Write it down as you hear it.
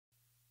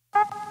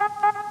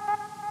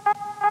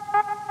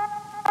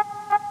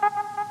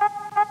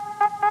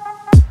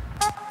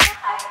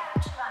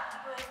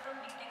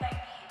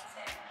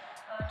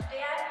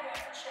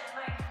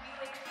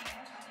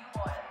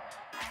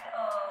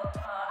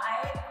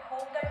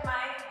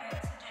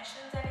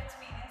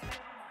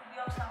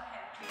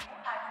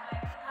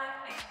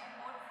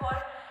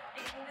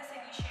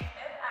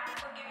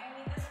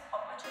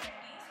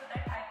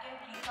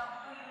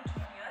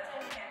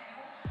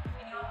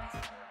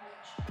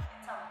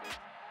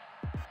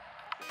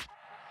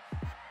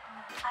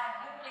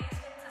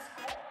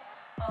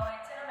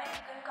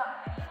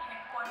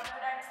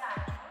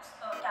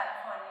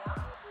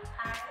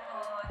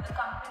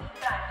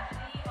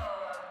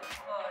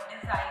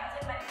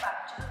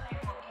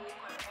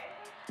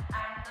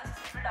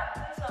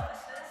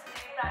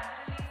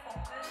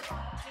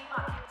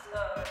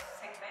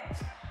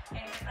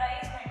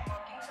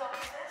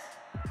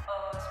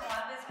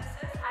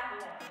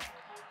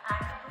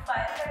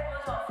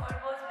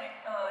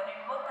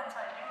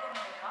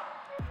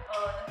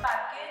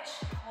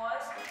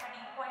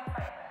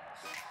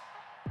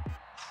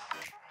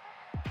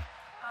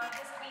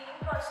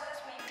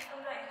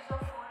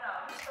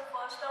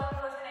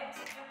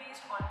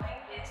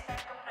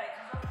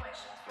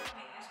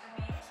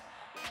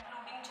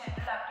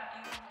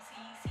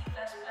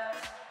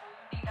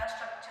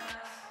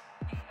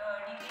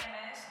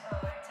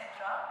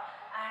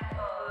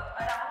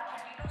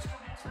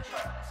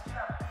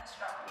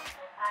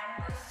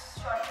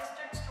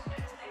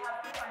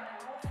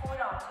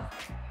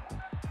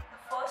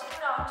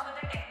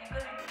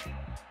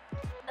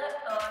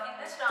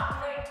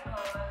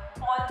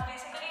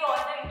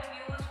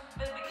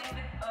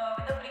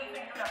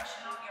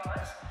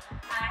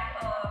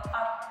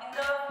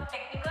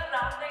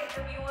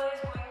interviewer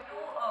is going to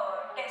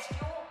test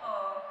you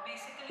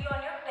basically on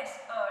your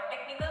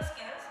technical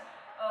skills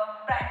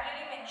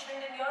primarily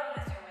mentioned in your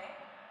resume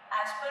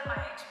as per my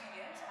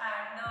experience,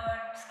 and the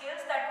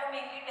skills that were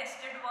mainly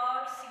tested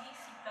were C,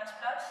 C++,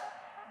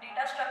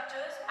 data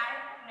structures and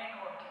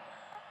networking.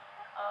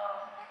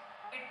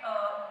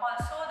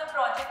 Also the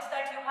projects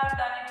that you have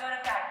done in your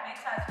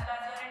academics as well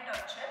as your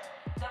internship,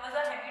 there was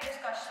a heavy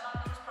discussion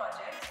on those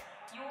projects.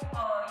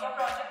 Your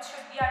projects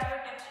should be at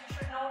your tips. You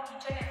should know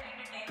each and every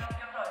detail of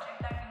your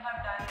project that you have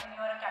done in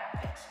your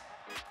academics.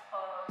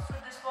 So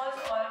this was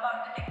all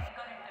about the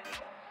technical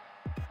interview.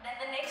 Then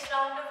the next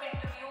round of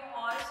interview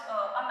was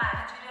a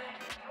managerial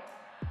interview.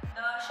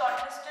 The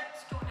shortlisted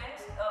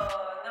students,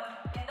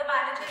 in the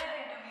managerial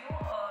interview,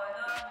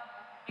 the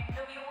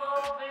interviewer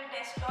will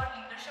test your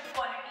leadership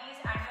qualities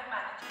and your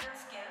managerial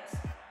skills.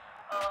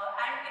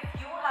 And if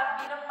you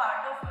have been a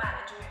part of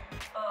management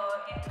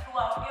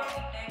throughout your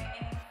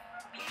B.Tech,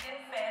 be it in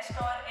FEST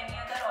or any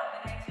other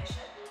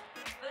organization,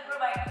 it will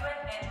provide you an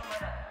edge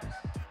over others.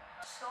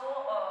 So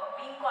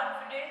being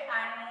confident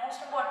and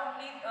most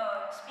importantly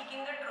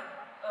speaking the truth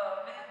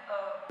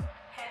will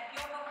help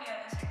you to clear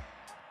this interview.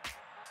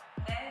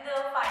 Then the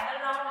final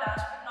round,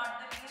 last but not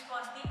the least,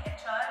 was the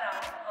HR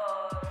round.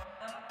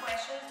 The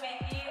questions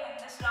mainly in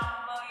this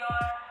round were your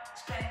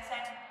strengths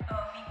and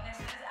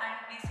weaknesses, and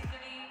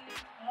basically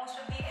most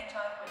of the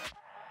HR questions.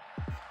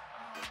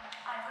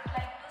 I would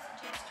like to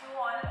suggest you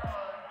all to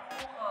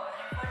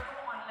refer to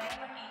online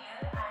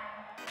material, and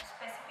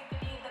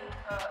specifically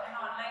an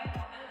online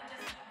portal which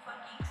is Geek for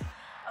Geeks.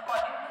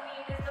 According to me,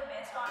 it is the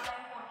best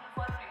online portal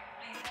for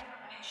placement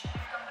preparation.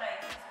 It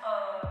comprises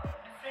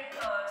different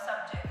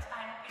subjects,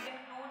 and it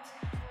includes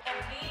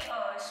every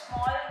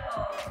small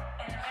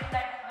element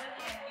that will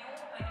help you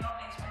in your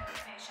placement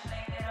preparation.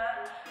 Like there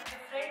are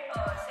different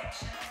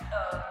sections,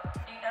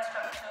 data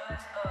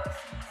structures,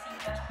 C, C++,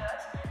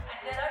 and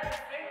there are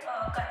different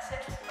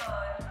concepts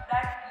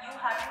that you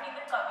haven't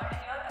even covered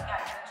in your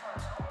academics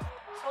also.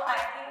 So I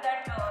think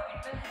that it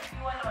will help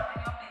you a lot in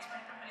your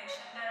placement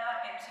preparation. There are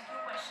MCQ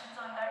questions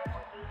on that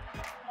portal.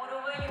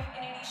 Moreover,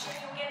 in addition,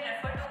 you can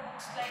refer to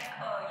books like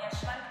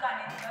Yashwant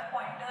Kanekar,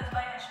 Pointers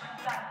by Yashwant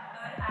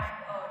Kanekar, and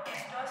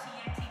Test Your C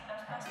and C++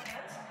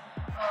 Skills.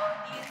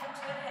 These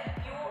books will help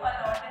you a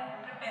lot in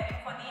preparing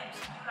for the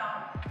MCQ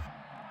round.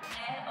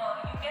 Then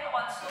you can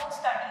also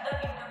study the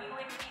interview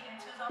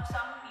experiences of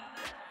some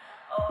people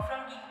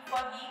from Geek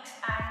for Geeks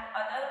and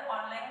other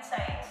online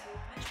sites,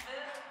 which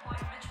will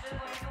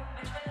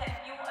help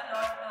you a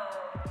lot.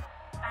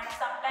 And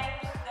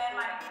sometimes there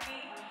might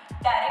be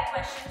direct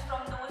questions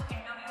from those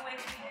interview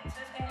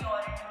experiences in your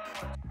interview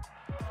also.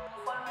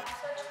 For more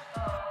such,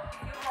 if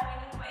you have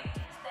any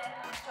queries, then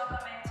post your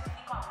comments in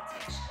the comment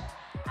section.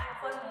 And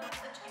for more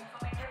such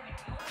informative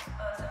videos,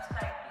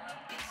 subscribe to the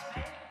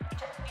placement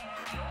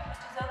interview,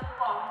 which is a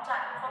common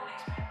channel for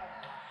placement.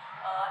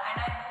 And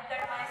I hope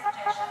that my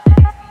suggestions